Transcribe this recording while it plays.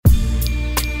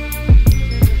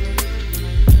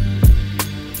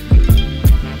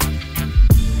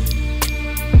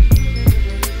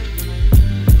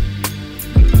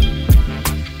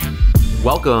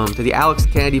Welcome to the Alex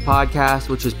Kennedy Podcast,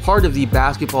 which is part of the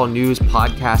Basketball News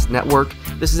Podcast Network.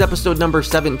 This is episode number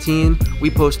 17. We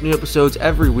post new episodes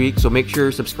every week, so make sure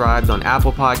you're subscribed on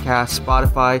Apple Podcasts,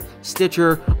 Spotify,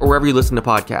 Stitcher, or wherever you listen to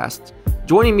podcasts.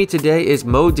 Joining me today is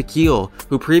Mo Dakhil,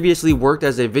 who previously worked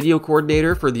as a video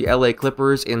coordinator for the LA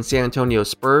Clippers and San Antonio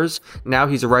Spurs. Now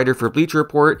he's a writer for Bleacher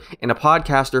Report and a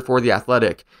podcaster for The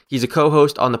Athletic. He's a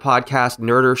co-host on the podcast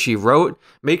Nerder She Wrote.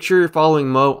 Make sure you're following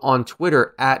Mo on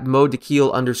Twitter at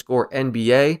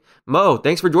MoDakhil_NBA. Mo,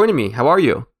 thanks for joining me. How are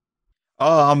you?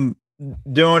 Oh, I'm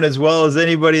doing as well as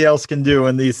anybody else can do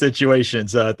in these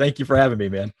situations. Thank you for having me,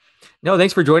 man. No,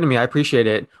 thanks for joining me. I appreciate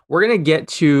it. We're going to get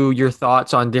to your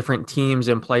thoughts on different teams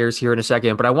and players here in a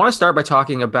second, but I want to start by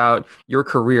talking about your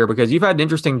career because you've had an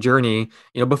interesting journey.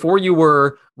 You know, before you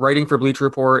were writing for Bleacher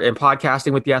Report and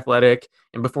podcasting with The Athletic,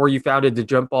 and before you founded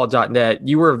thejumpball.net,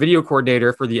 you were a video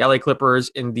coordinator for the LA Clippers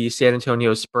and the San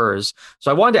Antonio Spurs. So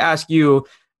I wanted to ask you,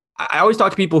 I always talk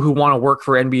to people who want to work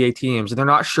for NBA teams and they're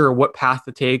not sure what path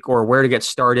to take or where to get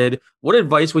started. What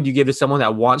advice would you give to someone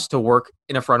that wants to work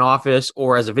in a front office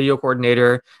or as a video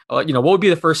coordinator? What would be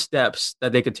the first steps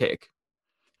that they could take?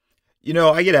 You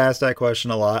know, I get asked that question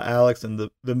a lot, Alex,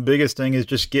 and the biggest thing is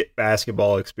just get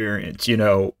basketball experience. You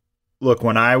know, look,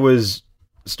 when I was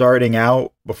starting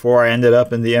out, before I ended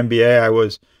up in the NBA, I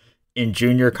was in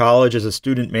junior college as a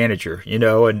student manager, you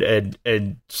know,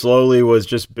 and slowly was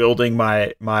just building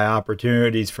my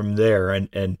opportunities from there.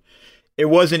 And it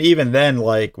wasn't even then,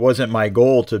 wasn't my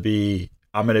goal to be,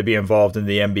 I'm going to be involved in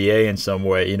the NBA in some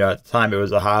way. You know, at the time it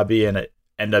was a hobby and it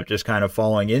ended up just kind of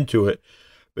falling into it.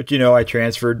 But, you know, I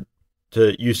transferred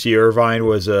to UC Irvine,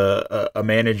 was a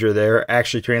manager there,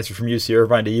 actually transferred from UC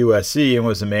Irvine to USC and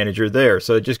was a manager there.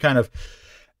 So just kind of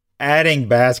adding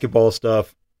basketball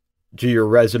stuff to your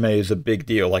resume is a big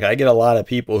deal. Like, I get a lot of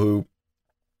people who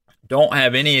don't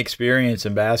have any experience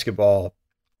in basketball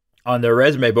on their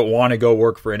resume but want to go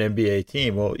work for an NBA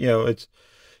team. Well, you know, it's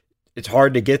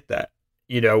hard to get that,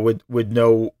 you know, with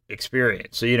no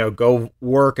experience. So, you know, go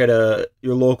work at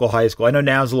your local high school. I know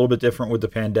now it's a little bit different with the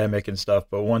pandemic and stuff,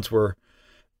 but once we're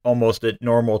almost at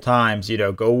normal times, you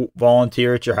know, go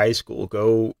volunteer at your high school.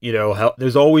 Go, you know, help.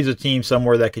 There's always a team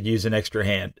somewhere that could use an extra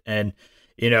hand. And,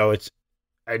 you know,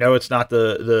 I know it's not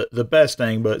the best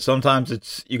thing, but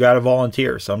sometimes you got to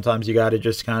volunteer. Sometimes you got to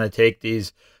just kind of take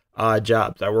these odd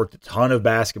jobs. I worked a ton of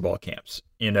basketball camps,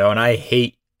 you know, and I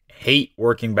hate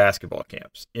working basketball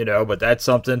camps, you know, but that's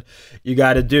something you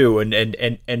got to do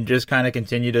and just kind of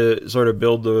continue to sort of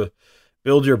build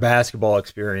your basketball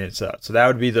experience up. So that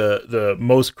would be the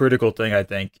most critical thing, I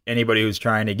think, anybody who's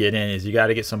trying to get in is you got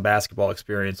to get some basketball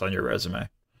experience on your resume.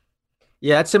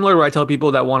 Yeah, it's similar to what I tell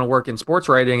people that want to work in sports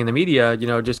writing and the media, you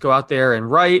know, just go out there and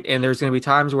write. And there's going to be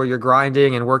times where you're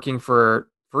grinding and working for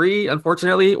free,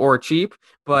 unfortunately, or cheap,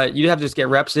 but you have to just get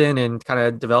reps in and kind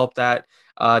of develop that,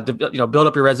 build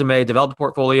up your resume, develop a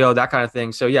portfolio, that kind of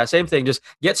thing. So yeah, same thing, just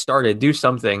get started, do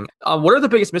something. What are the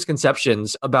biggest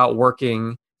misconceptions about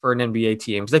working for an NBA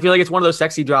team? Because I feel like it's one of those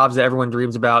sexy jobs that everyone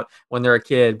dreams about when they're a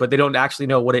kid, but they don't actually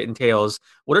know what it entails.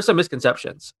 What are some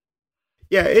misconceptions?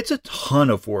 Yeah, it's a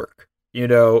ton of work. You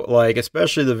know, like,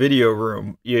 especially the video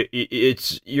room,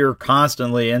 you're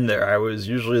constantly in there. I was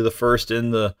usually the first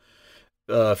in the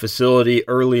facility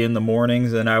early in the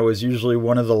mornings, and I was usually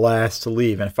one of the last to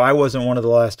leave. And if I wasn't one of the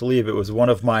last to leave, it was one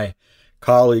of my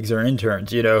colleagues or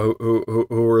interns, you know, who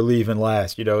were leaving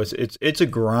last. You know, it's a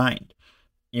grind,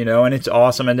 you know, and it's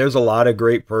awesome. And there's a lot of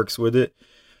great perks with it.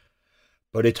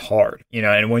 But it's hard, you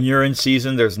know, and when you're in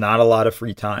season, there's not a lot of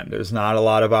free time. There's not a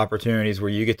lot of opportunities where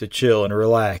you get to chill and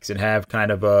relax and have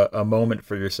kind of a moment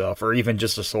for yourself or even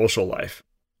just a social life,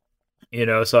 you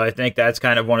know? So I think that's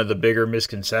kind of one of the bigger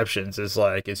misconceptions is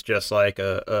like, it's just like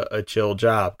a chill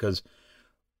job. Cause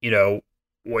you know,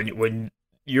 when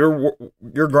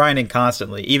you're grinding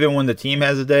constantly, even when the team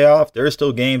has a day off, there's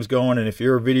still games going. And if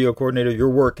you're a video coordinator, you're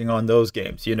working on those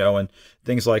games, you know, and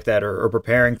things like that, or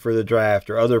preparing for the draft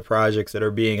or other projects that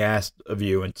are being asked of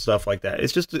you and stuff like that.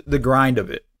 It's just the grind of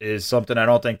it is something I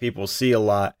don't think people see a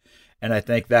lot. And I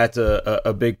think that's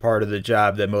a big part of the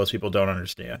job that most people don't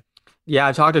understand. Yeah,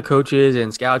 I've talked to coaches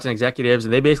and scouts and executives,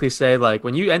 and they basically say, like,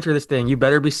 when you enter this thing, you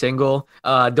better be single.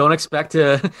 Don't expect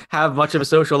to have much of a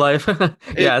social life.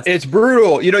 Yeah, it's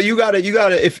brutal. You know, you gotta,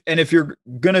 if you're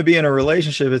gonna be in a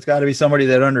relationship, it's got to be somebody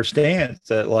that understands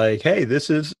that, like, hey, this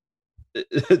is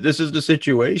the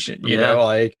situation. You know,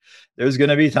 like, there's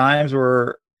gonna be times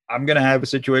where I'm gonna have a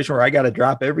situation where I got to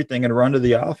drop everything and run to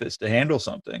the office to handle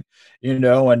something. You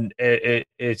know, and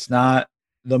it's not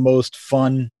the most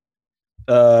fun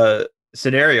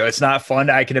scenario. It's not fun.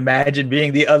 I can imagine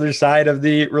being the other side of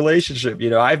the relationship. You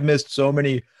know, I've missed so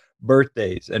many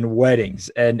birthdays and weddings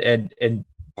and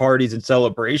parties and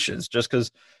celebrations just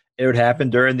because it would happen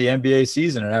during the NBA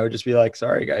season, and I would just be like,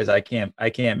 "Sorry guys, I can't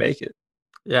make it."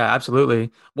 Yeah,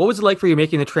 absolutely. What was it like for you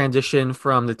making the transition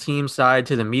from the team side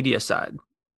to the media side?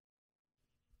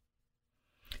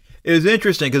 It was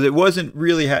interesting because it wasn't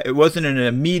an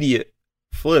immediate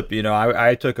flip.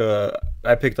 I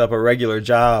picked up a regular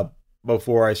job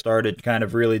before I started kind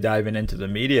of really diving into the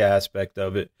media aspect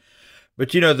of it.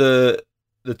 But the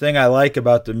thing I like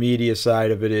about the media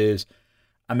side of it is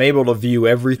I'm able to view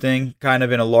everything kind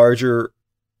of in a larger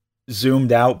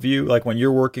zoomed out view. Like when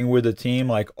you're working with a team,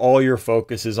 like all your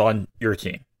focus is on your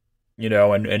team,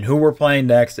 and who we're playing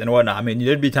next and whatnot. I mean,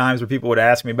 there'd be times where people would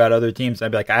ask me about other teams. And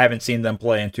I'd be like, I haven't seen them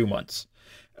play in 2 months.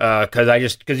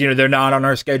 Because they're not on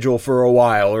our schedule for a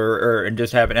while, and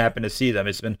just haven't happened to see them.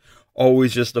 It's been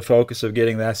always just the focus of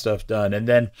getting that stuff done. And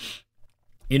then,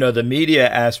 the media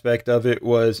aspect of it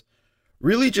was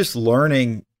really just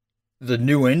learning the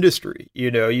new industry.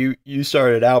 You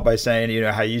started out by saying,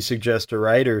 how you suggest to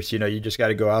writers, you just got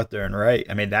to go out there and write.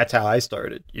 I mean, that's how I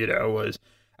started, was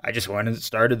I just went and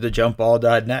started the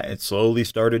jumpball.net. It slowly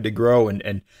started to grow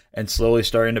and slowly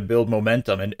starting to build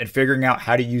momentum and figuring out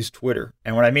how to use Twitter.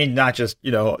 And when I mean not just,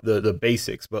 the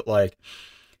basics, but like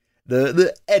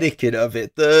the etiquette of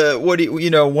it,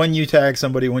 when you tag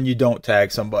somebody, when you don't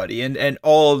tag somebody, and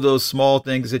all of those small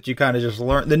things that you kind of just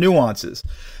learn, the nuances.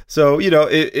 So,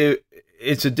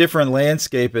 it's a different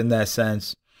landscape in that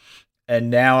sense.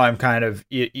 And now I'm kind of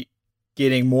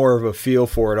getting more of a feel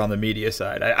for it on the media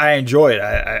side. I enjoy it.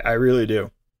 I really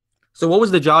do. So what was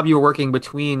the job you were working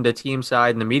between the team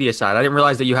side and the media side? I didn't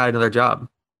realize that you had another job.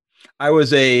 I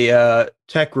was a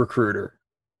tech recruiter,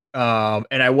 and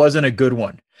I wasn't a good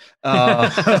one.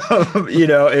 It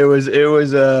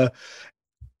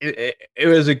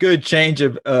was a good change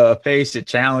of pace. It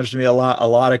challenged me a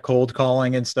lot of cold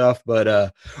calling and stuff,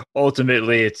 but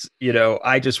ultimately it's,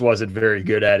 I just wasn't very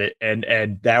good at it.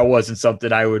 And that wasn't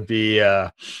something I would be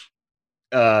able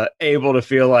to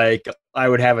feel like I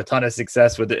would have a ton of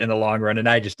success with it in the long run. And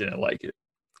I just didn't like it.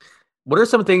 What are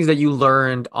some things that you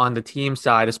learned on the team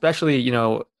side, especially,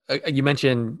 you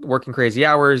mentioned working crazy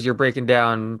hours, you're breaking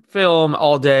down film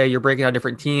all day, you're breaking down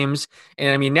different teams.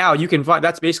 And I mean, now you can find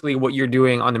that's basically what you're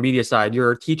doing on the media side.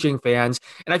 You're teaching fans.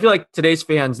 And I feel like today's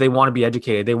fans, they want to be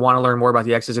educated. They want to learn more about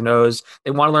the X's and O's.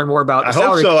 They want to learn more about the I hope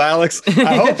salary. so, Alex.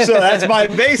 I hope so. That's my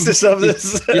basis of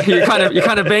this. You're kind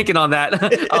of banking on that.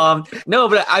 No,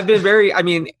 but I've been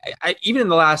even in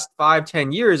the last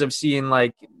 5-10 years, I've seen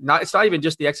it's not even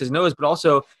just the X's and O's, but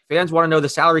also fans want to know the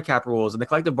salary cap rules and the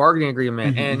collective bargaining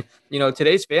agreement. And,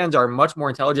 today's fans are much more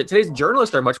intelligent. Today's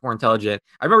journalists are much more intelligent.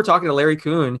 I remember talking to Larry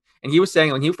Kuhn, and he was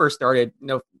saying when he first started,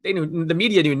 the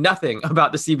media knew nothing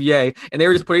about the CBA, and they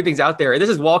were just putting things out there. And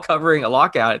this is while covering a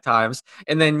lockout at times.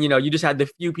 And then, you just had the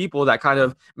few people that kind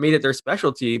of made it their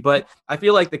specialty. But I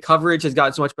feel like the coverage has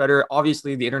gotten so much better.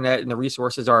 Obviously, the internet and the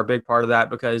resources are a big part of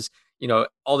that because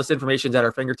all this information is at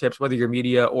our fingertips, whether you're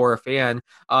media or a fan.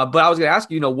 But I was going to ask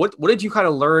you, what did you kind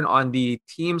of learn on the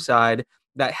team side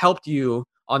that helped you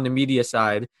on the media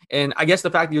side? And I guess the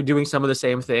fact that you're doing some of the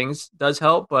same things does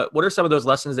help, but what are some of those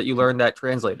lessons that you learned that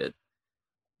translated?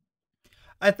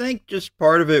 I think just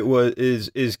part of it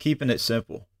is keeping it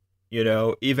simple.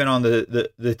 Even on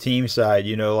the team side,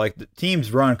 like the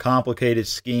teams run complicated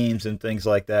schemes and things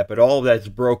like that, but all of that's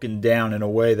broken down in a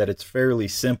way that it's fairly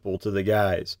simple to the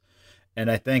guys. And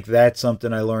I think that's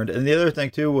something I learned. And the other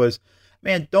thing too was,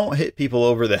 man, don't hit people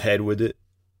over the head with it.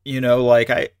 Like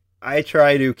I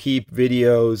try to keep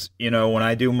videos, when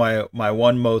I do my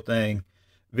one mo thing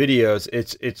videos,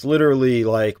 it's literally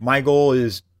like my goal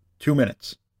is 2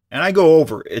 minutes. And I go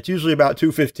over. It's usually about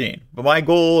 2:15. But my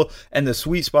goal and the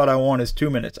sweet spot I want is 2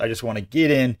 minutes. I just want to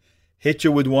get in, hit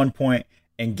you with one point,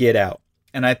 and get out.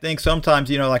 And I think sometimes,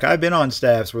 like I've been on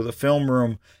staffs where the film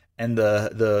room and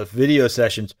the video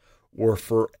sessions were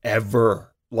forever.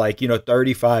 Like,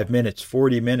 35 minutes,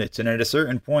 40 minutes. And at a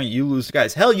certain point, you lose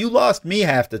guys. Hell, you lost me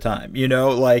half the time.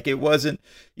 Like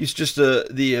it's just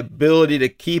the ability to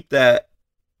keep that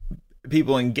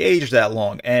people engaged that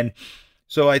long. And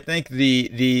so I think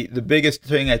the biggest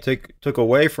thing I took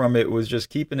away from it was just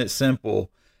keeping it simple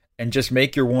and just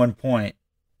make your one point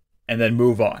and then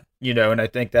move on. And I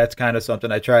think that's kind of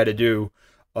something I try to do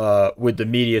with the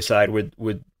media side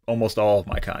with almost all of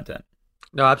my content.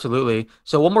 No, absolutely.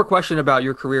 So one more question about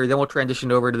your career, then we'll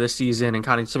transition over to this season and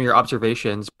kind of some of your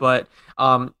observations. But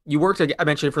you worked, I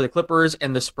mentioned, for the Clippers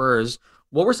and the Spurs.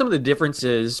 What were some of the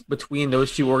differences between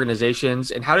those two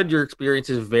organizations, and how did your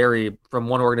experiences vary from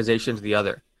one organization to the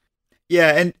other?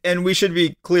 Yeah, and we should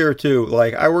be clear too.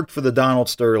 Like I worked for the Donald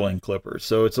Sterling Clippers,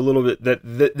 so it's a little bit that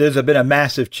there's been a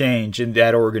massive change in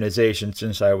that organization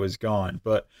since I was gone.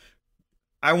 But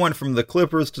I went from the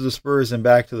Clippers to the Spurs and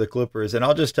back to the Clippers, and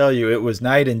I'll just tell you, it was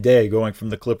night and day going from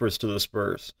the Clippers to the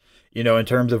Spurs. In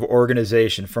terms of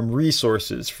organization, from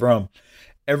resources, from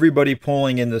everybody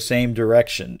pulling in the same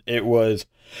direction. It was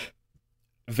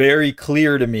very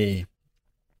clear to me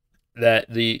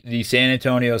that the San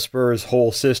Antonio Spurs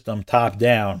whole system, top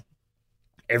down,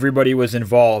 everybody was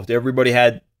involved. Everybody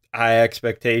had high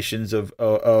expectations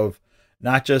of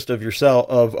not just of yourself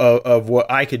of what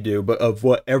I could do, but of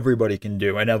what everybody can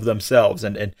do and of themselves.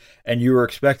 And you were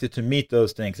expected to meet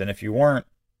those things. And if you weren't,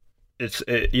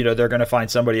 they're going to find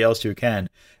somebody else who can.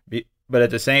 But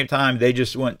at the same time, they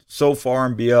just went so far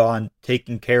and beyond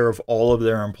taking care of all of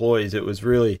their employees. It was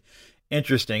really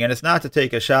interesting. And it's not to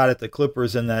take a shot at the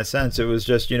Clippers in that sense. It was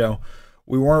just,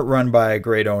 we weren't run by a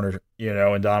great owner,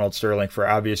 in Donald Sterling for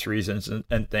obvious reasons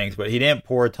and things, but he didn't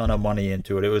pour a ton of money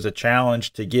into it. It was a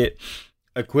challenge to get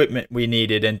equipment we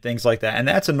needed and things like that. And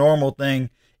that's a normal thing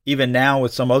even now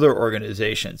with some other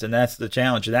organizations. And that's the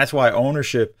challenge. And that's why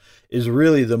ownership is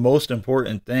really the most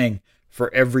important thing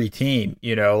for every team.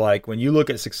 Like when you look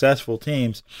at successful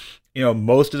teams,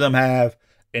 most of them have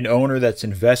an owner that's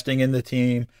investing in the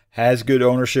team, has good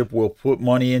ownership, will put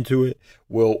money into it,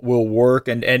 will work.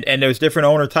 And there's different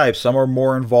owner types. Some are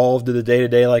more involved in the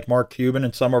day-to-day like Mark Cuban,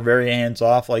 and some are very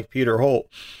hands-off like Peter Holt.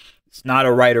 It's not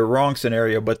a right or wrong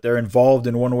scenario, but they're involved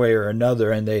in one way or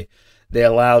another, and they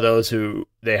allow those who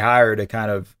they hire to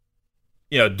kind of,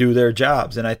 do their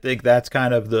jobs. And I think that's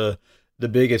kind of the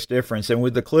biggest difference. And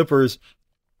with the Clippers,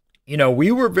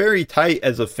 we were very tight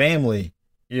as a family,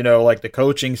 like the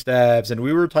coaching staffs, and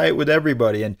we were tight with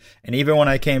everybody. And even when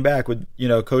I came back with,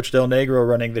 Coach Del Negro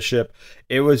running the ship,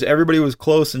 everybody was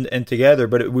close and together,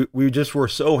 but we just were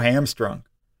so hamstrung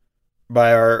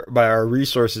by our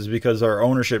resources because our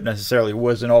ownership necessarily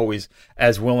wasn't always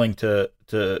as willing to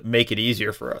make it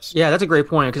easier for us. Yeah, that's a great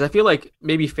point because I feel like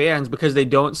maybe fans, because they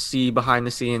don't see behind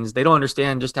the scenes, they don't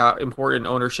understand just how important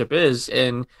ownership is.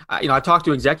 And I talked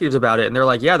to executives about it, and they're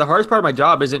like, "Yeah, the hardest part of my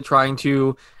job isn't trying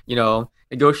to,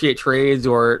 negotiate trades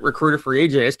or recruit a free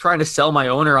agent. It's trying to sell my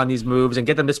owner on these moves and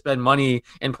get them to spend money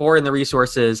and pour in the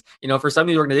resources. For some of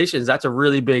these organizations, that's a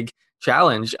really big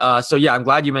challenge. So yeah, I'm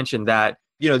glad you mentioned that.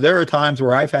 There are times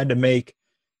where I've had to make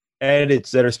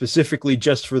edits that are specifically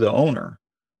just for the owner.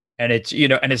 And it's,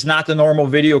 and it's not the normal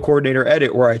video coordinator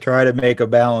edit where I try to make a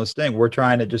balanced thing. We're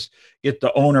trying to just get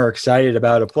the owner excited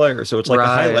about a player. So it's like a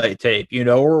highlight tape,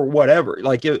 or whatever.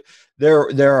 Like there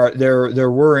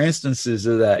were instances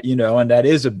of that, and that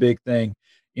is a big thing,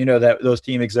 that those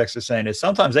team execs are saying is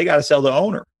sometimes they got to sell the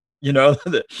owner.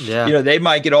 They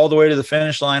might get all the way to the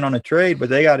finish line on a trade, but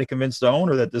they got to convince the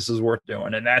owner that this is worth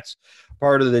doing. And that's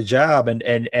part of the job,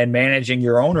 and managing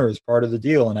your owner is part of the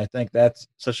deal. And I think that's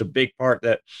such a big part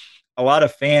that a lot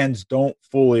of fans don't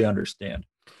fully understand.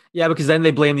 Yeah, because then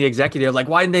they blame the executive, like,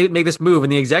 why didn't they make this move?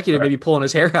 And the executive may be pulling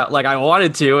his hair out, like, I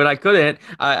wanted to and I couldn't.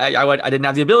 I didn't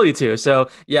have the ability to. So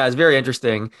yeah, it's very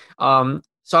interesting. So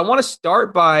I want to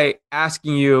start by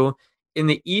asking you, in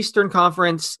the Eastern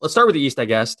Conference, let's start with the East, I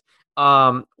guess.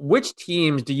 Which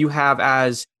teams do you have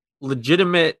as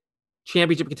legitimate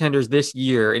championship contenders this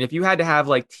year? And if you had to have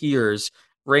like tiers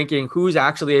ranking who's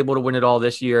actually able to win it all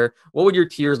this year, what would your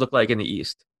tiers look like in the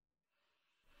East?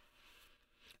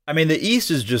 I mean, the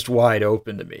East is just wide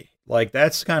open to me. Like,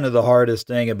 that's kind of the hardest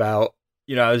thing about,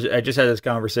 I just had this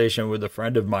conversation with a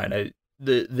friend of mine.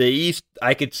 The East,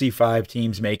 I could see 5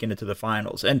 teams making it to the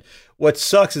finals. And what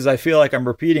sucks is I feel like I'm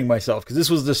repeating myself because this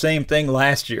was the same thing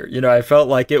last year. I felt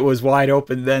like it was wide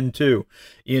open then too.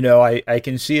 I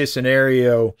can see a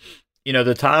scenario,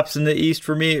 the tops in the East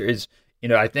for me is,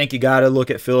 I think you got to look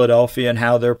at Philadelphia and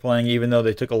how they're playing, even though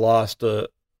they took a loss to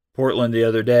Portland the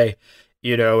other day,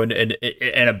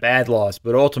 and a bad loss.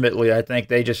 But ultimately, I think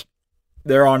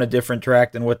they're on a different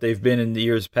track than what they've been in the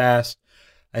years past.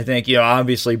 I think,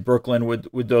 obviously Brooklyn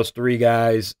with those 3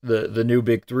 guys, the new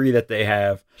big 3 that they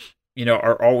have,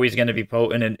 are always going to be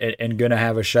potent and going to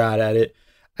have a shot at it.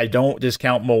 I don't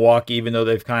discount Milwaukee, even though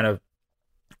they've kind of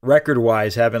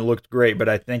record-wise haven't looked great, but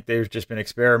I think they've just been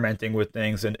experimenting with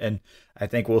things, and I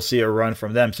think we'll see a run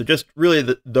from them. So just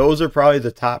really, those are probably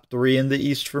the top 3 in the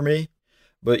East for me.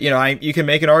 But, you can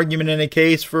make an argument in a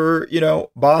case for,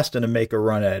 Boston to make a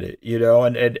run at it,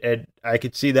 and I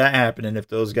could see that happening if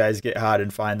those guys get hot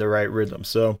and find the right rhythm.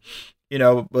 So,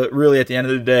 but really at the end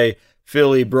of the day,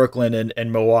 Philly, Brooklyn,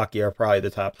 and Milwaukee are probably the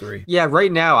top three. Yeah,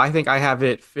 right now I think I have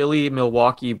it Philly,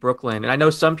 Milwaukee, Brooklyn. And I know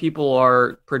some people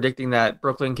are predicting that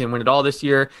Brooklyn can win it all this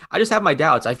year. I just have my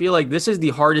doubts. I feel like this is the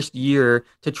hardest year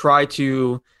to try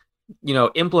to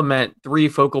implement three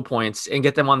focal points and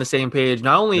get them on the same page.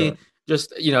 Not Yeah. only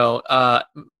just, the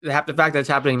fact that it's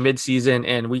happening mid-season,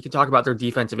 and we can talk about their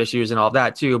defensive issues and all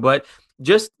that too, but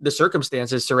just the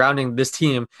circumstances surrounding this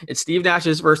team. It's Steve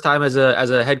Nash's first time as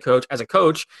a head coach, as a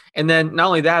coach. And then not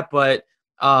only that, but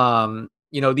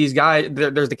these guys,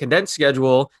 there's the condensed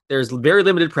schedule. There's very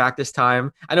limited practice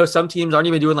time. I know some teams aren't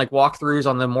even doing like walkthroughs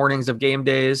on the mornings of game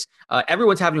days.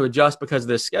 Everyone's having to adjust because of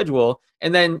this schedule.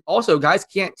 And then also, guys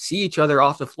can't see each other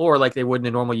off the floor like they would in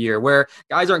a normal year, where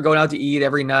guys aren't going out to eat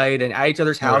every night and at each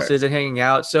other's Right. houses and hanging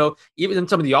out. So even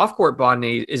some of the off-court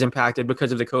bonding is impacted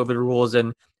because of the COVID rules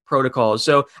and protocols.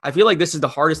 So I feel like this is the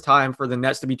hardest time for the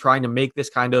Nets to be trying to make this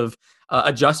kind of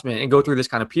adjustment and go through this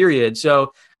kind of period.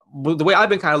 So the way I've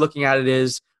been kind of looking at it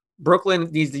is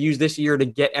Brooklyn needs to use this year to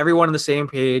get everyone on the same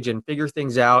page and figure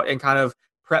things out and kind of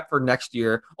prep for next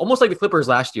year, almost like the Clippers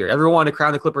last year. Everyone wanted to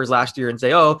crown the Clippers last year and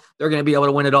say, oh, they're going to be able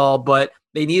to win it all, but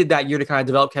they needed that year to kind of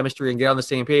develop chemistry and get on the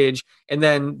same page. And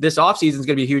then this offseason is going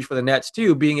to be huge for the Nets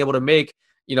too, being able to make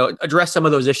address some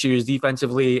of those issues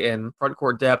defensively and front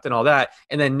court depth and all that.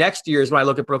 And then next year is when I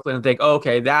look at Brooklyn and think, oh,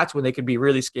 okay, that's when they could be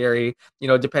really scary,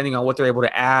 depending on what they're able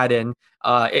to add and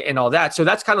all that. So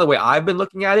that's kind of the way I've been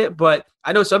looking at it. But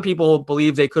I know some people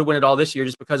believe they could win it all this year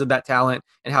just because of that talent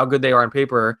and how good they are on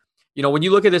paper. When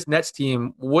you look at this Nets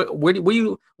team, what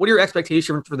are your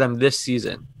expectations for them this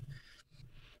season?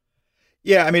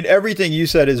 Yeah, I mean, everything you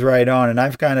said is right on, and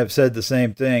I've kind of said the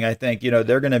same thing. I think,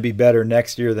 they're going to be better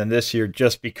next year than this year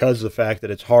just because of the fact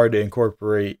that it's hard to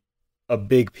incorporate a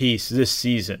big piece this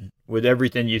season with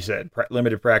everything you said,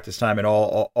 limited practice time and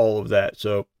all of that.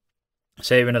 So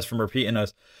saving us from repeating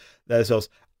us that else.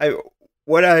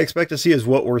 What I expect to see is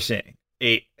what we're seeing: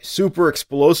 a super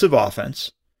explosive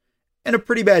offense and a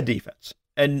pretty bad defense.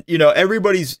 And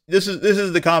everybody's this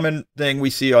is the common thing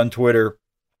we see on Twitter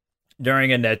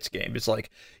during a Nets game. It's like,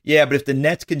 yeah, but if the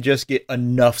Nets can just get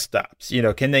enough stops,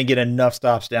 can they get enough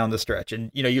stops down the stretch?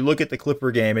 And, you look at the Clipper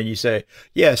game and you say,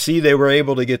 yeah, see, they were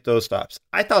able to get those stops.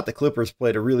 I thought the Clippers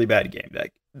played a really bad game,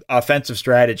 that offensive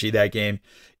strategy that game.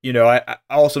 I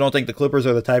also don't think the Clippers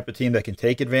are the type of team that can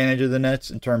take advantage of the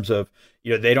Nets in terms of,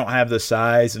 they don't have the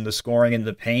size and the scoring in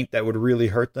the paint that would really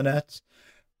hurt the Nets.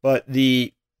 But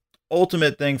the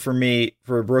ultimate thing for me,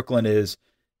 for Brooklyn, is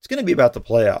it's going to be about the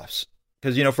playoffs.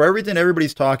 Because, for everything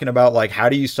everybody's talking about, like, how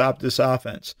do you stop this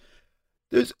offense?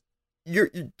 There's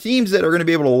your teams that are going to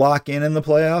be able to lock in the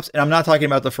playoffs. And I'm not talking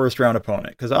about the first round opponent,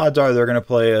 because odds are they're going to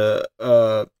play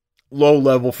a low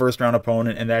level first round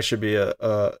opponent, and that should be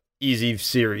a easy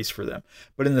series for them.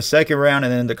 But in the second round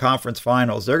and then in the conference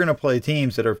finals, they're going to play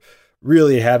teams that are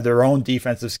really have their own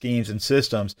defensive schemes and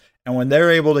systems. And when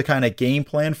they're able to kind of game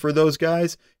plan for those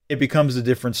guys, it becomes a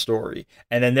different story.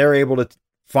 And then they're able to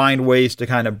find ways to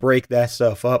kind of break that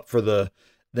stuff up for the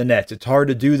Nets. It's hard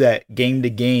to do that game to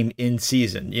game in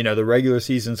season. The regular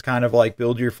season's kind of like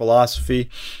build your philosophy.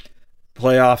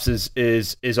 Playoffs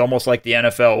is almost like the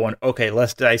NFL when, okay,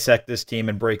 let's dissect this team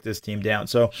and break this team down.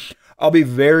 So I'll be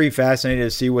very fascinated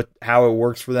to see how it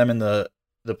works for them in the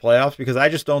playoffs, because I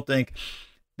just don't think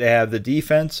they have the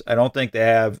defense. I don't think they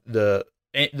have the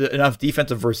enough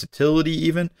defensive versatility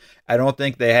even. I don't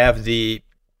think they have the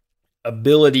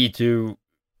ability to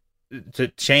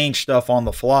change stuff on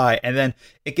the fly. And then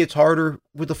it gets harder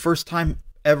with the first time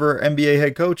ever NBA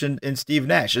head coach in Steve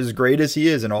Nash, as great as he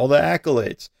is and all the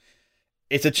accolades.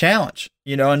 It's a challenge,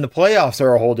 and the playoffs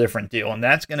are a whole different deal. And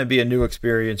that's going to be a new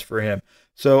experience for him.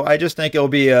 So I just think it'll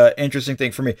be an interesting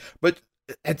thing for me. But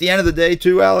at the end of the day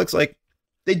too, Alex, like,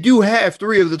 they do have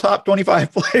three of the top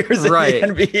 25 players Right.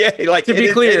 in the NBA. Like, To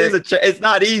be clear, it's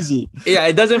not easy. Yeah,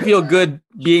 it doesn't feel good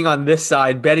being on this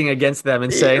side, betting against them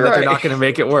and saying that they're not going to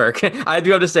make it work. I do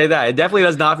have to say that. It definitely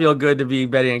does not feel good to be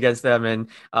betting against them. And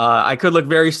I could look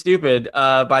very stupid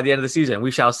by the end of the season.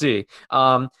 We shall see.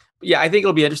 Yeah, I think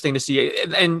it'll be interesting to see.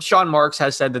 And Sean Marks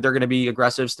has said that they're going to be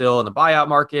aggressive still in the buyout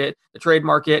market, the trade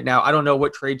market. Now, I don't know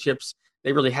what trade chips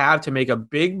they really have to make a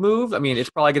big move. I mean, it's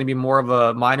probably going to be more of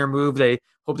a minor move. They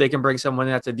hope they can bring someone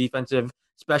that's a defensive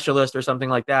specialist or something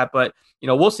like that. But,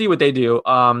 we'll see what they do.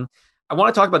 I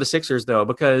want to talk about the Sixers, though,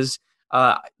 because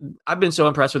I've been so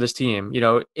impressed with this team.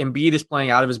 Embiid is playing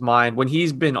out of his mind. When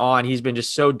he's been on, he's been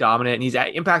just so dominant, and he's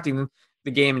impacting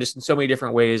the game just in so many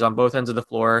different ways on both ends of the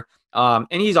floor. And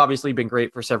he's obviously been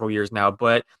great for several years now.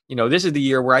 But, this is the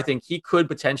year where I think he could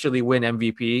potentially win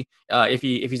MVP if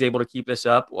he's able to keep this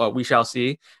up. Well, we shall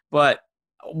see. But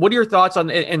what are your thoughts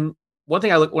on and one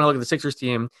thing I look when I look at the Sixers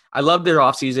team, I love their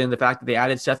offseason, the fact that they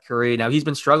added Seth Curry. Now he's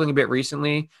been struggling a bit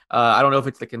recently. I don't know if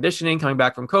it's the conditioning coming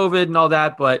back from COVID and all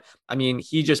that, but I mean,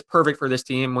 he's just perfect for this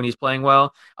team when he's playing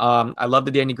well. I love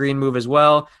the Danny Green move as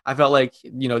well. I felt like,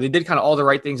 they did kind of all the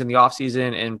right things in the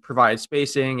offseason and provided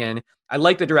spacing, and I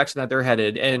like the direction that they're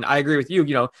headed. And I agree with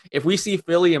you. If we see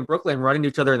Philly and Brooklyn running to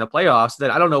each other in the playoffs,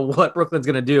 then I don't know what Brooklyn's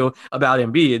going to do about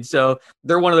Embiid. So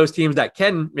they're one of those teams that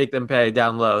can make them pay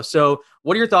down low. So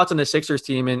what are your thoughts on the Sixers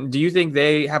team? And do you think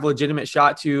they have a legitimate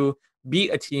shot to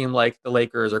beat a team like the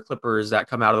Lakers or Clippers that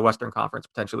come out of the Western Conference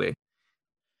potentially?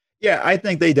 Yeah, I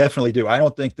think they definitely do. I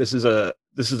don't think this is a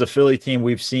Philly team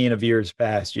we've seen of years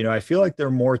past. I feel like they're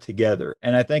more together.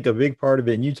 And I think a big part of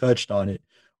it, and you touched on it,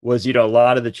 was, a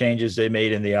lot of the changes they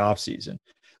made in the offseason.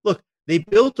 Look, they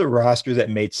built a roster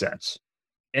that made sense.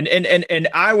 And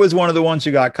I was one of the ones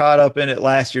who got caught up in it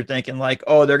last year, thinking like,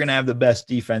 oh, they're gonna have the best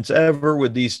defense ever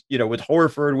with these, with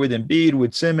Horford, with Embiid,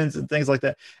 with Simmons, and things like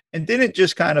that. And didn't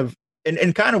just kind of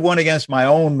and kind of went against my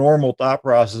own normal thought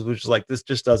process, which is like, this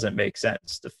just doesn't make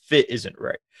sense. The fit isn't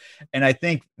right. And I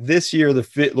think this year the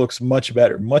fit looks much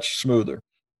better, much smoother.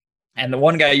 And the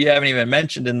one guy you haven't even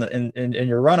mentioned in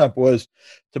your run up was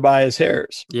Tobias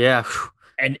Harris. Yeah.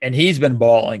 And he's been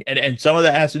balling. And some of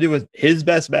that has to do with his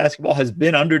best basketball has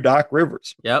been under Doc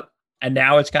Rivers. Yep. And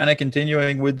now it's kind of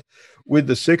continuing with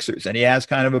the Sixers. And he has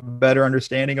kind of a better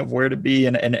understanding of where to be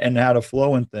and how to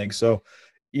flow and things. So,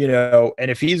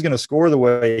 and if he's going to score the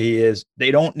way he is,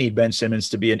 they don't need Ben Simmons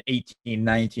to be an 18,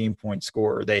 19 point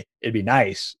scorer. It'd be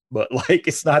nice, but like,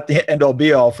 it's not the end all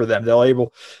be all for them.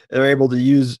 They're able to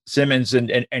use Simmons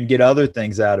and get other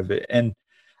things out of it. And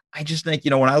I just think,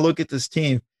 when I look at this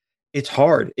team, it's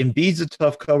hard. Embiid's a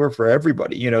tough cover for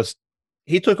everybody.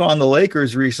 He took on the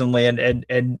Lakers recently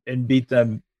and beat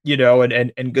them,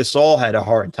 and Gasol had a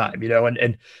hard time,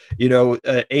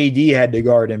 AD had to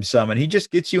guard him some, and he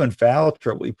just gets you in foul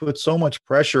trouble. He puts so much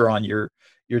pressure on your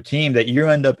team that you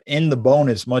end up in the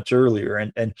bonus much earlier.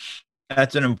 And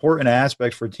that's an important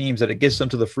aspect for teams, that it gets them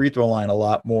to the free throw line a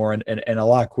lot more and a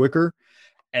lot quicker.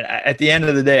 And at the end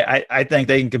of the day, I think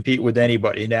they can compete with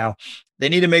anybody. Now, they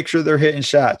need to make sure they're hitting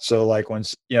shots. So, like,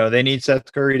 once they need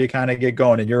Seth Curry to kind of get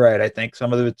going. And you're right. I think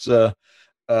some of it's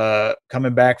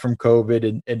coming back from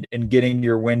COVID and getting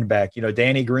your wind back.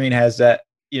 Danny Green has that.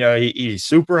 He's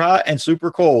super hot and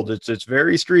super cold. It's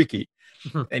very streaky.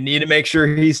 They need to make sure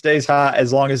he stays hot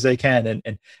as long as they can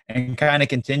and kind of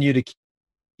continue to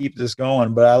keep this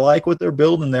going. But I like what they're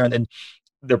building there, and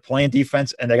they're playing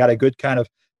defense, and they got a good kind of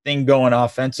thing going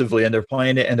offensively, and they're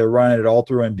playing it and they're running it all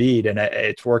through Embiid, and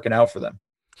it's working out for them.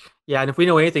 Yeah, and if we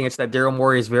know anything, it's that Daryl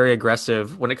Morey is very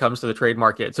aggressive when it comes to the trade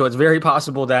market. So it's very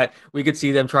possible that we could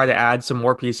see them try to add some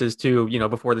more pieces too,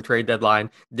 before the trade deadline.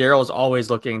 Daryl is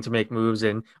always looking to make moves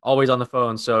and always on the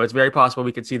phone. So it's very possible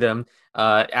we could see them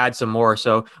add some more.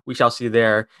 So we shall see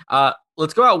there.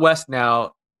 Let's go out west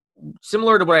now.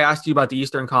 Similar to what I asked you about the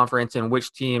Eastern Conference and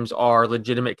which teams are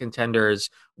legitimate contenders,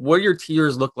 what do your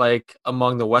tiers look like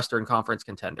among the Western Conference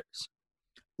contenders?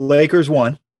 Lakers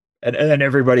won, and then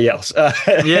everybody else.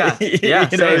 Yeah,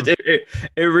 it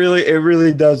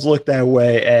really does look that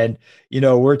way. And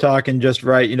we're talking just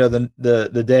right.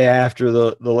 The day after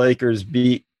the Lakers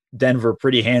beat Denver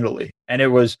pretty handily, and it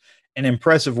was an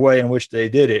impressive way in which they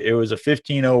did it. It was a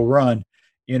 15-0 run,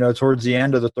 towards the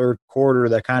end of the third quarter,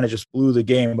 that kind of just blew the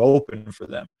game open for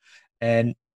them.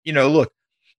 And, look,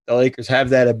 the Lakers have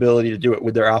that ability to do it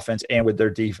with their offense and with their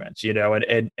defense, and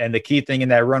the key thing in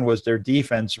that run was their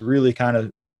defense really kind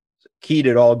of keyed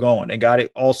it all going and got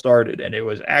it all started. And it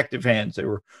was active hands. They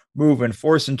were moving,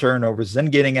 forcing turnovers, then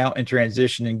getting out in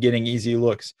transition and getting easy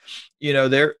looks.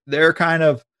 They're kind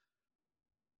of,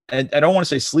 and I don't want to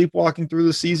say sleepwalking through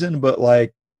the season, but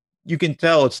like, you can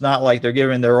tell it's not like they're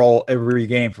giving their all every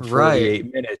game for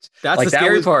 48 minutes. That's like the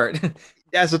scary part.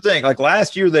 That's the thing. Like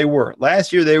last year they were,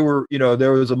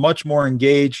 there was a much more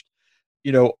engaged,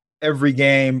 every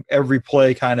game, every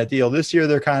play kind of deal. This year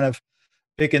they're kind of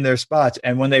picking their spots.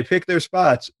 And when they pick their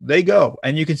spots, they go.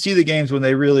 And you can see the games when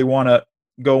they really want to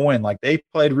go win. Like they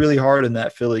played really hard in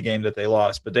that Philly game that they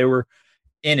lost, but they were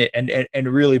in it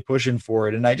and really pushing for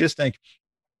it. And I just think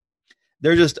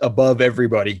they're just above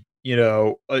everybody,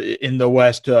 in the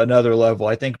West to another level.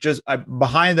 I think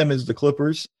behind them is the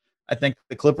Clippers. I think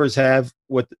the Clippers have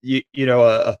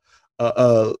a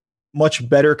much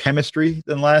better chemistry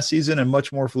than last season and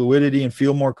much more fluidity and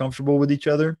feel more comfortable with each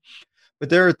other. But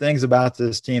there are things about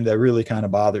this team that really kind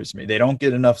of bothers me. They don't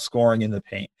get enough scoring in the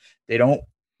paint. They don't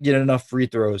get enough free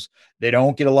throws. They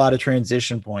don't get a lot of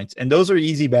transition points. And those are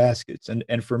easy baskets.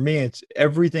 And for me, it's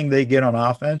everything they get on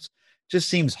offense just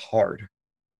seems hard.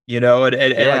 and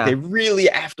like they Yeah. really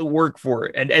have to work for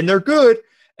it. And they're good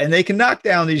and they can knock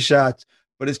down these shots,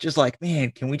 but it's just like,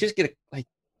 man, can we just get like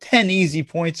 10 easy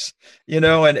points,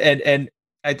 and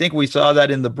I think we saw that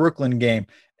in the Brooklyn game.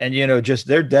 And just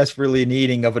they're desperately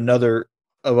needing of another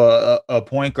of a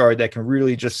point guard that can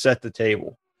really just set the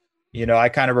table. I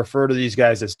kind of refer to these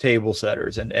guys as table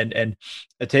setters, and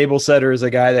a table setter is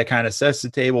a guy that kind of sets the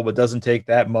table but doesn't take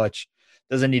that much,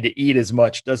 doesn't need to eat as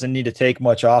much, doesn't need to take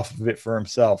much off of it for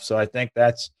himself. So I think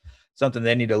that's something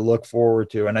they need to look forward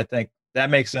to, and I think that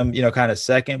makes them kind of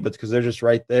second, but because they're just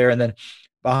right there, and then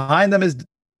behind them is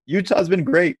Utah's been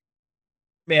great,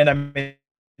 man. I mean,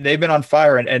 they've been on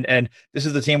fire, and this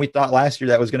is the team we thought last year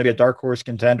that was going to be a dark horse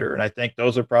contender, and I think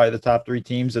those are probably the top three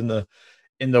teams in the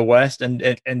West,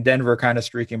 and Denver kind of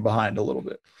streaking behind a little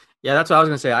bit. Yeah, that's what I was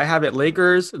gonna say. I have it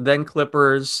Lakers, then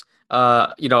Clippers,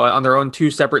 on their own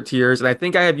two separate tiers. And I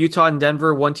think I have Utah and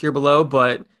Denver one tier below,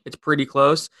 but it's pretty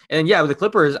close. And yeah, with the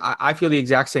Clippers, I feel the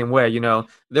exact same way.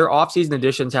 Their offseason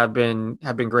additions have been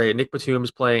great. Nick Batum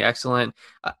is playing excellent.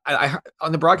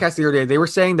 On the broadcast the other day, they were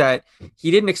saying that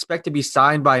he didn't expect to be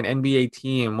signed by an NBA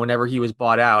team whenever he was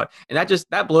bought out. And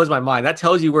that blows my mind. That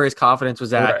tells you where his confidence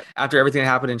was at Right. after everything that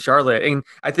happened in Charlotte. And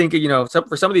I think,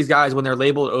 for some of these guys, when they're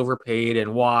labeled overpaid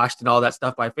and washed and all that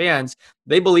stuff by fans,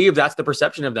 they believe that's the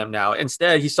perception of them now.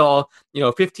 Instead, he saw,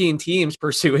 15 teams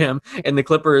pursue him, and the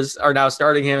Clippers are now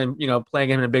starting him and, playing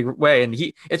him in a big way. And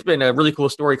it's been a really cool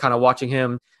story kind of watching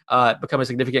him become a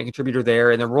significant contributor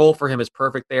there. And the role for him is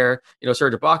perfect there.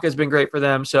 Serge Ibaka has been great for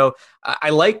them. So I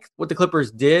like what the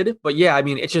Clippers did, but yeah, I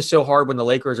mean, it's just so hard when the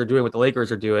Lakers are doing what the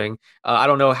Lakers are doing. I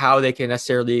don't know how they can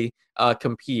necessarily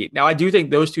compete. Now, I do think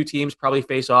those two teams probably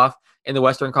face off in the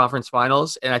Western Conference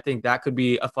Finals, and I think that could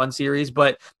be a fun series.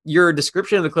 But your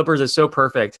description of the Clippers is so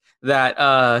perfect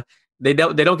that they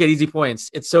don't get easy points.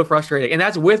 It's so frustrating, and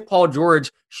that's with Paul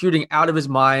George shooting out of his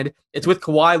mind. It's with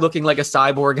Kawhi looking like a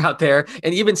cyborg out there,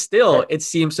 and even still, Right. it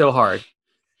seems so hard.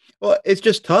 Well, it's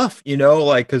just tough,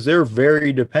 like because they're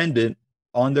very dependent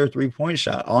on their 3-point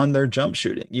shot, on their jump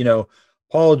shooting.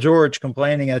 Paul George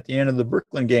complaining at the end of the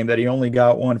Brooklyn game that he only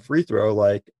got one free throw.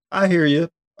 Like, I hear you,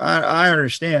 I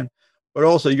understand, but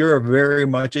also you're a very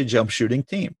much a jump shooting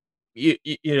team.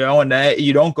 And that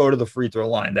you don't go to the free throw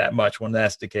line that much when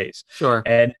that's the case, Sure.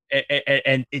 and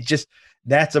it just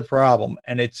that's a problem,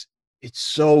 and it's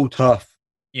so tough,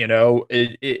 in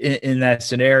that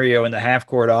scenario in the half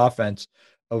court offense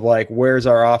of like, where's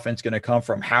our offense going to come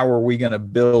from? How are we going to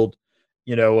build,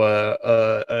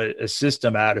 a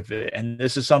system out of it? And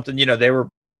this is something, they were,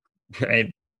 I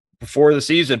mean, before the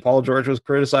season, Paul George was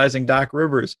criticizing Doc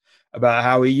Rivers about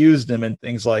how he used him and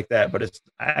things like that. But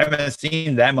I haven't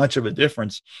seen that much of a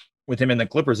difference with him in the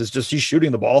Clippers. It's just he's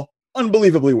shooting the ball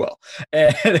unbelievably well,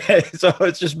 and so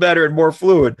it's just better and more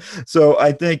fluid. So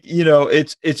I think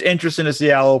it's interesting to see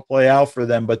how it'll play out for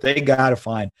them. But they got to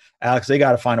find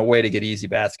a way to get easy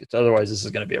baskets. Otherwise, this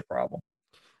is going to be a problem.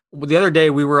 The other day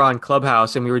we were on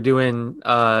Clubhouse and we were doing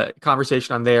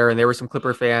conversation on there, and there were some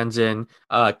Clipper fans and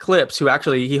Clips who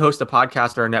actually he hosts a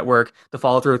podcast on our network, The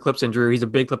Follow Through with Clips and Drew. He's a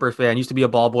big Clipper fan, used to be a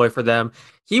ball boy for them.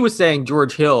 He was saying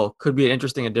George Hill could be an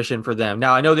interesting addition for them.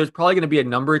 Now I know there's probably going to be a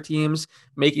number of teams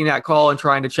making that call and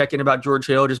trying to check in about George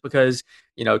Hill just because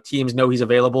teams know he's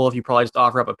available if you probably just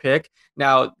offer up a pick.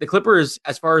 Now, the Clippers,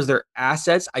 as far as their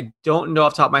assets, I don't know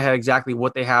off the top of my head exactly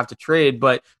what they have to trade,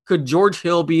 but could George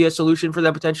Hill be a solution for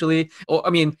them potentially? Or, I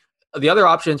mean, the other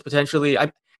options potentially,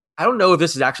 I don't know if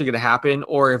this is actually going to happen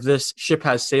or if this ship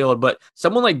has sailed, but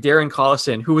someone like Darren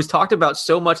Collison, who was talked about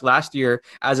so much last year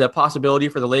as a possibility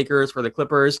for the Lakers, for the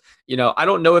Clippers, I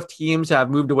don't know if teams have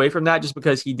moved away from that just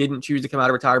because he didn't choose to come out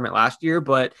of retirement last year,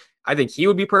 but I think he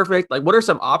would be perfect. Like, what are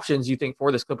some options you think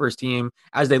for this Clippers team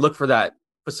as they look for that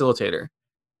facilitator?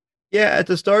 Yeah, at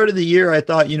the start of the year, I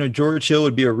thought, George Hill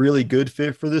would be a really good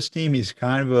fit for this team. He's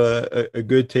kind of a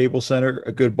good table center,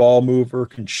 a good ball mover,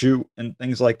 can shoot and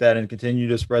things like that and continue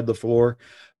to spread the floor.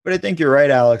 But I think you're right,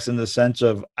 Alex, in the sense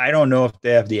of I don't know if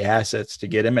they have the assets to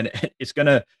get him. And it's going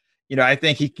to, I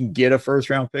think he can get a first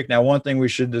round pick. Now, one thing we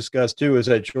should discuss too is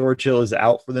that George Hill is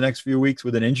out for the next few weeks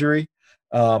with an injury.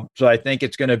 So I think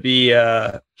it's going to be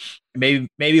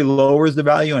maybe lowers the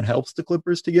value and helps the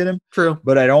Clippers to get him. True.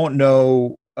 But I don't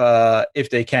know if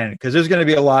they can, because there's going to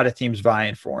be a lot of teams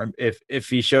vying for him. If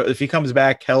he comes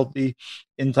back healthy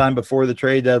in time before the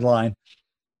trade deadline,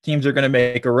 teams are going to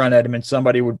make a run at him,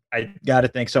 and I got to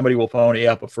think somebody will pony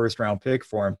up a first round pick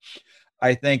for him.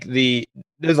 I think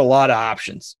there's a lot of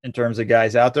options in terms of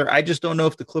guys out there. I just don't know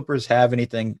if the Clippers have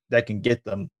anything that can get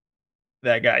them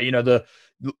that guy. The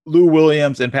Lou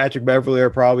Williams and Patrick Beverly are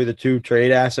probably the two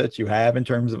trade assets you have in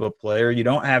terms of a player. You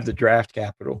don't have the draft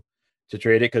capital to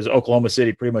trade it because Oklahoma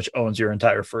City pretty much owns your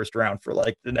entire first round for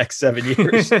like the next 7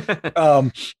 years.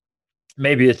 um,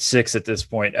 Maybe it's 6 at this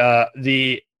point.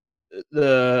 The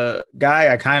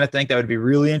guy I kind of think that would be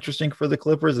really interesting for the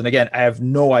Clippers, and again, I have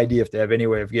no idea if they have any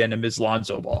way of getting him, is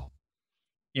Lonzo Ball.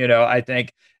 I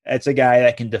think that's a guy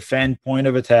that can defend point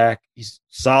of attack. He's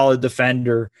a solid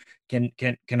defender, can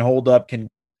hold up, can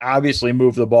obviously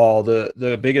move the ball.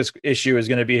 The biggest issue is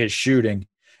going to be his shooting.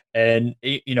 And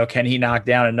can he knock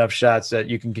down enough shots that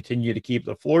you can continue to keep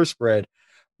the floor spread?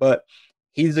 But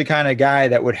he's the kind of guy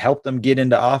that would help them get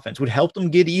into offense, would help them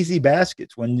get easy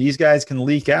baskets. When these guys can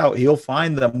leak out, he'll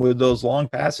find them with those long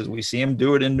passes. We see him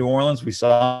do it in New Orleans. We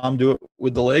saw him do it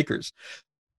with the Lakers.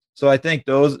 So I think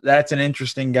that's an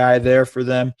interesting guy there for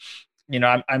them.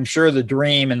 I'm sure the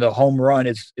dream and the home run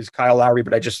is Kyle Lowry,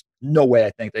 but I just no way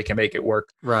I think they can make it work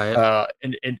Right.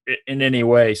 in any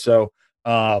way. So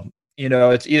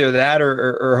it's either that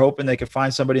or hoping they could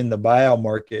find somebody in the buyout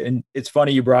market. And it's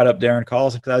funny you brought up Darren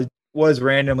Collison because I was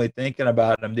randomly thinking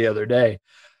about him the other day.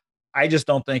 I just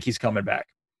don't think he's coming back.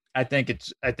 I think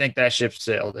that ship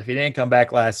sailed. If he didn't come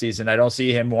back last season, I don't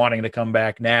see him wanting to come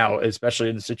back now, especially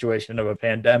in the situation of a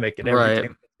pandemic and everything Right.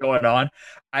 that's going on.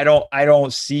 I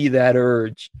don't see that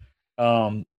urge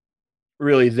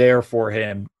really there for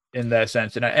him in that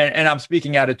sense. And I'm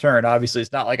speaking out of turn. Obviously,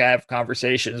 it's not like I have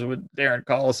conversations with Darren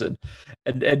Collison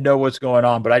and know what's going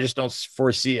on, but I just don't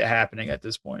foresee it happening at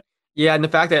this point. Yeah, and the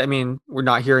fact that, I mean, we're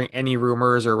not hearing any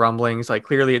rumors or rumblings, like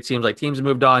clearly it seems like teams have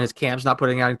moved on. His camp's not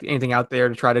putting out anything out there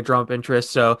to try to drum up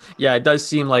interest. So yeah, it does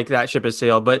seem like that ship has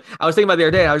sailed. But I was thinking about the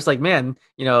other day, I was like, man,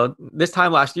 this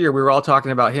time last year we were all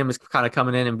talking about him as kind of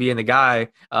coming in and being the guy.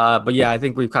 But yeah, I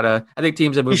think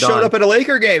teams have He moved showed on. up at a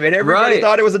Laker game and everybody Right.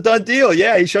 thought it was a done deal.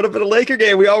 Yeah, he showed up at a Laker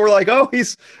game. We all were like, oh,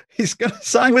 he's gonna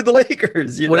sign with the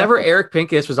Lakers. Whenever Eric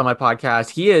Pincus was on my podcast,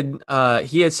 he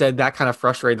had said that kind of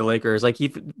frustrated the Lakers. Like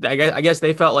I guess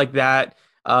they felt like that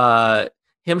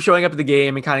him showing up at the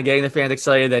game and kind of getting the fans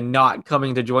excited and not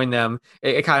coming to join them,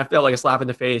 it kind of felt like a slap in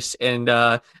the face and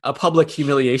a public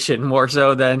humiliation more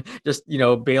so than just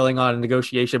bailing on a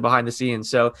negotiation behind the scenes.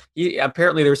 So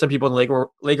apparently there were some people in the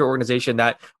Laker organization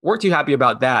that weren't too happy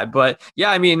about that. But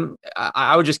yeah, I mean,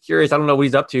 I was just curious. I don't know what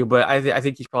he's up to, but I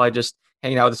think he's probably just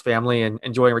hanging out with his family and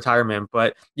enjoying retirement.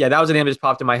 But yeah, that was a name that just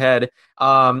popped in my head.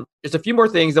 Just a few more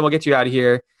things, then we'll get you out of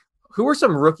here. Who are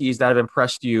some rookies that have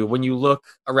impressed you when you look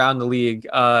around the league?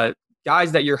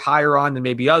 Guys that you're higher on than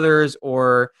maybe others,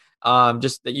 or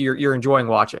just that you're enjoying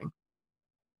watching?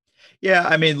 Yeah,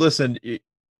 I mean, listen,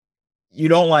 you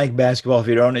don't like basketball if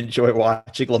you don't enjoy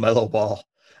watching LaMelo Ball.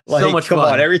 So Like, much come on,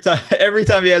 fun. every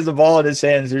time he has the ball in his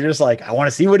hands, you're just like, I want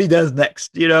to see what he does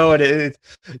next, and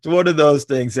it's one of those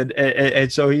things.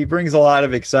 And so he brings a lot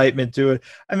of excitement to it.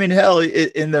 I mean, hell,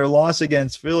 in their loss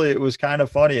against Philly, it was kind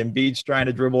of funny. And Beach trying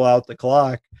to dribble out the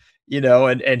clock,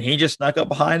 and he just snuck up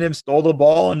behind him, stole the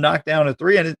ball, and knocked down a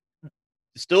three. And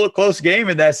it's still a close game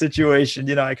in that situation.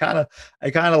 I kind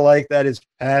of like that his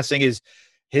passing is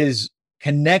his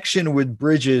connection with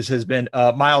Bridges has been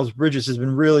Miles Bridges has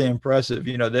been really impressive.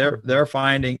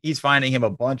 He's finding him a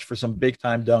bunch for some big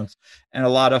time dunks and a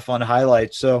lot of fun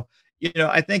highlights. So,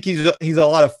 I think he's a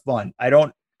lot of fun.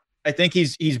 I think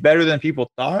he's better than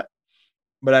people thought,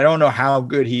 but I don't know how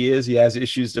good he is. He has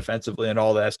issues defensively and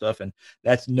all that stuff. And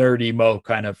that's nerdy Mo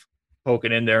kind of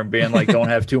poking in there and being like, don't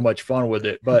have too much fun with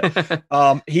it.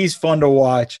 But he's fun to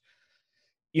watch.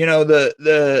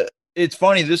 It's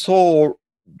funny, this whole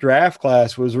draft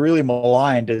class was really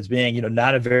maligned as being,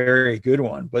 not a very good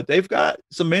one, but they've got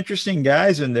some interesting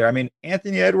guys in there. I mean,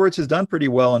 Anthony Edwards has done pretty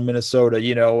well in Minnesota.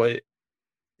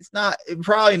 It's not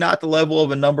probably not the level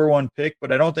of a number one pick,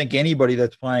 but I don't think anybody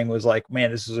that's playing was like,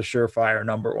 man, this is a surefire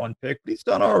number one pick. But he's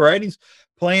done all right. He's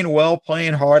playing well,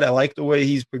 playing hard. I like the way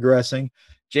he's progressing.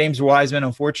 James Wiseman,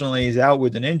 unfortunately, is out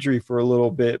with an injury for a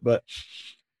little bit, but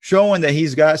showing that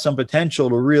he's got some potential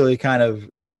to really kind of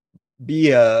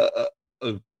be a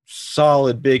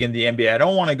solid big in the NBA. I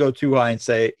don't want to go too high and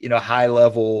say, high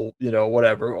level,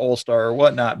 whatever, all-star or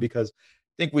whatnot, because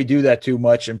I think we do that too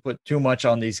much and put too much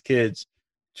on these kids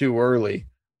too early.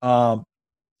 And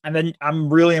then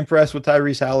I'm really impressed with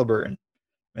Tyrese Halliburton.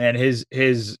 Man,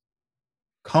 his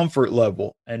comfort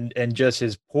level and just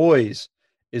his poise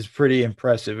is pretty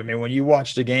impressive. I mean, when you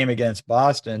watch the game against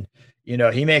Boston,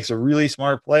 he makes a really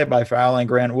smart play by fouling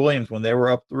Grant Williams when they were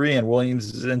up 3 and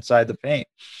Williams is inside the paint.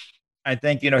 I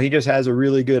think, he just has a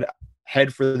really good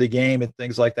head for the game and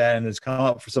things like that, and has come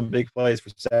up for some big plays for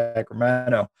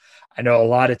Sacramento. I know a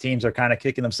lot of teams are kind of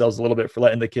kicking themselves a little bit for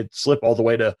letting the kid slip all the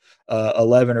way to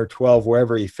 11 or 12,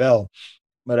 wherever he fell.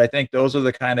 But I think those are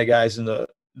the kind of guys in the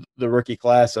rookie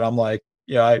class that I'm like,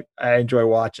 I enjoy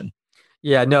watching.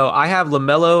 Yeah, no, I have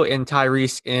LaMelo and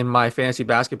Tyrese in my fantasy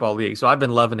basketball league, so I've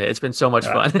been loving it. It's been so much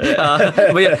fun. But yeah, I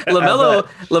bet.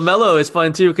 LaMelo is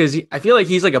fun too because I feel like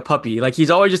he's like a puppy. Like he's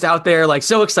always just out there, like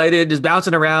so excited, just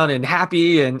bouncing around and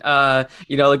happy. And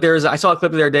like I saw a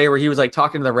clip the other day where he was like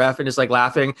talking to the ref and just like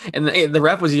laughing, and the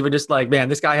ref was even just like, man,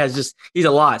 this guy has he's a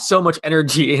lot, so much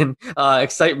energy and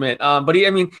excitement. But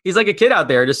I mean, he's like a kid out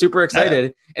there, just super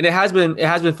excited. And it has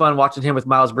been fun watching him with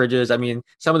Miles Bridges. I mean,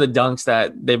 some of the dunks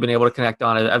that they've been able to connect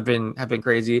on have been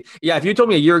crazy. Yeah, if you told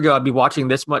me a year ago I'd be watching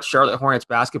this much Charlotte Hornets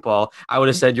basketball, I would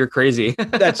have said you're crazy.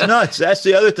 That's nuts. That's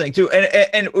the other thing too.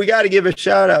 And we got to give a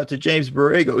shout out to James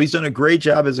Borrego. He's done a great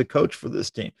job as a coach for this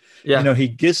team. Yeah, He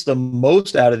gets the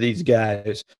most out of these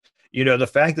guys.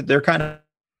 The fact that they're kind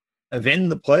of in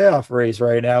the playoff race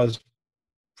right now is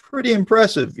pretty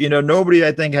impressive. Nobody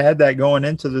I think had that going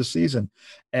into the season.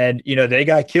 And they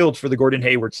got killed for the Gordon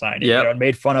Hayward signing, and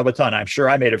made fun of a ton. I'm sure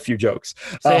I made a few jokes,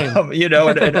 same.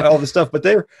 And all the stuff, but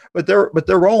they're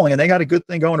rolling and they got a good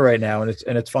thing going right now. And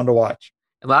it's fun to watch.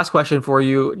 And last question for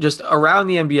you, just around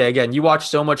the NBA again, you watch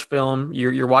so much film,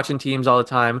 you're watching teams all the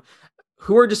time.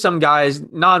 Who are just some guys,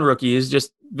 non-rookies,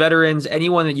 just veterans,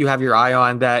 anyone that you have your eye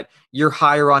on that you're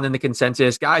higher on in the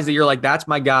consensus, guys that you're like, that's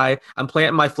my guy, I'm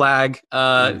planting my flag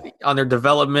on their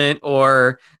development,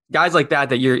 or guys like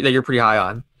that you're pretty high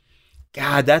on?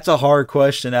 God, that's a hard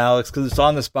question, Alex, because it's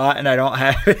on the spot and I don't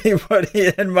have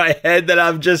anybody in my head that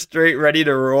I'm just straight ready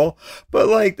to roll. But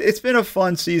it's been a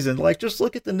fun season. Just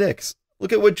look at the Knicks.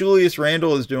 Look at what Julius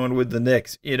Randle is doing with the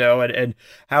Knicks, and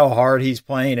how hard he's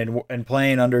playing and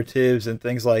playing under Tibbs and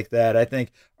things like that. I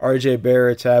think RJ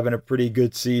Barrett's having a pretty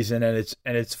good season, and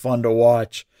it's fun to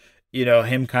watch,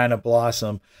 him kind of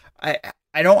blossom.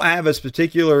 I don't have a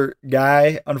particular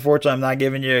guy. Unfortunately, I'm not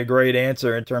giving you a great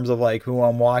answer in terms of who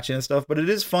I'm watching and stuff, but it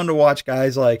is fun to watch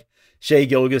guys like Shea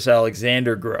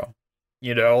Gilgeous-Alexander grow.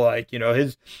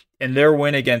 His and their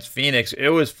win against Phoenix, it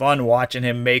was fun watching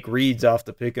him make reads off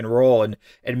the pick and roll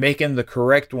and making the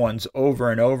correct ones over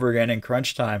and over again in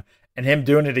crunch time. And him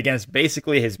doing it against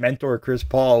basically his mentor, Chris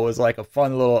Paul, was like a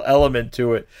fun little element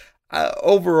to it.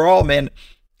 Overall, man,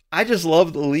 I just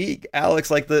love the league,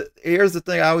 Alex. Here's the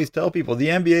thing I always tell people: the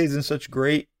NBA is in such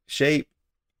great shape,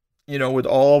 with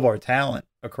all of our talent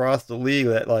across the league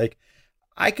that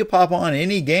I could pop on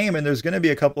any game and there's going to be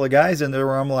a couple of guys in there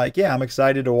where I'm like, yeah, I'm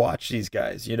excited to watch these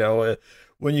guys.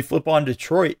 When you flip on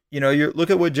Detroit, you look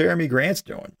at what Jeremy Grant's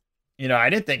doing. I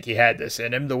didn't think he had this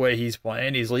in him the way he's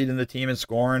playing. He's leading the team in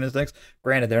scoring and things.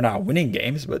 Granted, they're not winning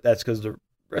games, but that's because the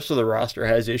rest of the roster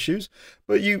has issues.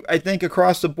 But I think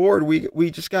across the board,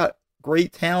 we just got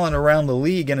great talent around the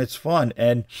league and it's fun.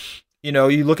 And,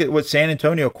 you look at what San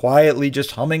Antonio quietly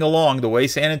just humming along the way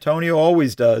San Antonio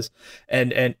always does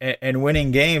and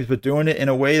winning games, but doing it in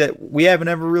a way that we haven't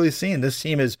ever really seen. This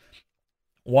team is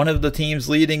one of the teams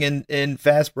leading in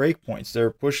fast break points. They're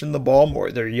pushing the ball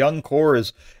more. Their young core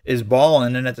is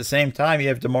balling, and at the same time, you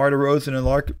have DeMar DeRozan and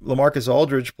LaMarcus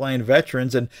Aldridge playing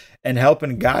veterans and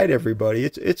helping guide everybody.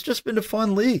 It's just been a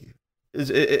fun league.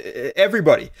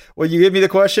 Everybody. When you give me the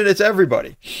question, it's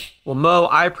everybody. Well, Mo,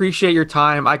 I appreciate your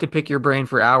time. I could pick your brain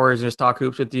for hours and just talk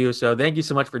hoops with you. So thank you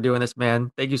so much for doing this,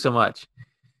 man. Thank you so much.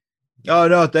 Oh,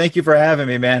 no, thank you for having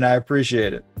me, man. I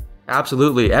appreciate it.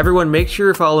 Absolutely. Everyone, make sure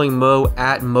you're following Mo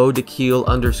at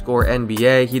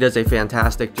 @MoDakhil_NBA. He does a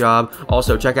fantastic job.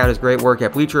 Also, check out his great work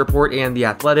at Bleacher Report and The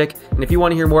Athletic. And if you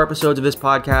want to hear more episodes of this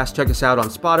podcast, check us out on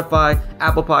Spotify,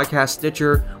 Apple Podcasts,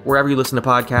 Stitcher, wherever you listen to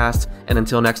podcasts. And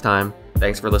until next time,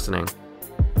 thanks for listening.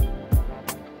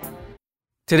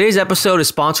 Today's episode is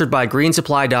sponsored by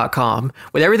GreenSupply.com.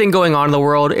 With everything going on in the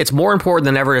world, it's more important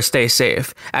than ever to stay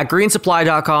safe. At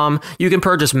GreenSupply.com, you can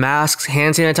purchase masks,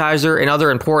 hand sanitizer, and other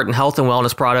important health and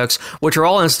wellness products, which are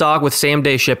all in stock with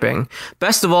same-day shipping.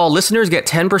 Best of all, listeners get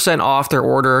 10% off their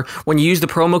order when you use the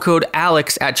promo code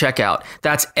ALEX at checkout.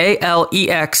 That's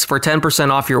ALEX for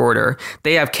 10% off your order.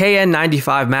 They have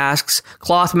KN95 masks,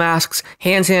 cloth masks,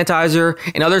 hand sanitizer,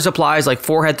 and other supplies like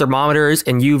forehead thermometers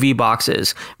and UV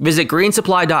boxes. Visit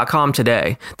GreenSupply.com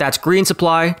today. That's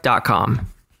greensupply.com.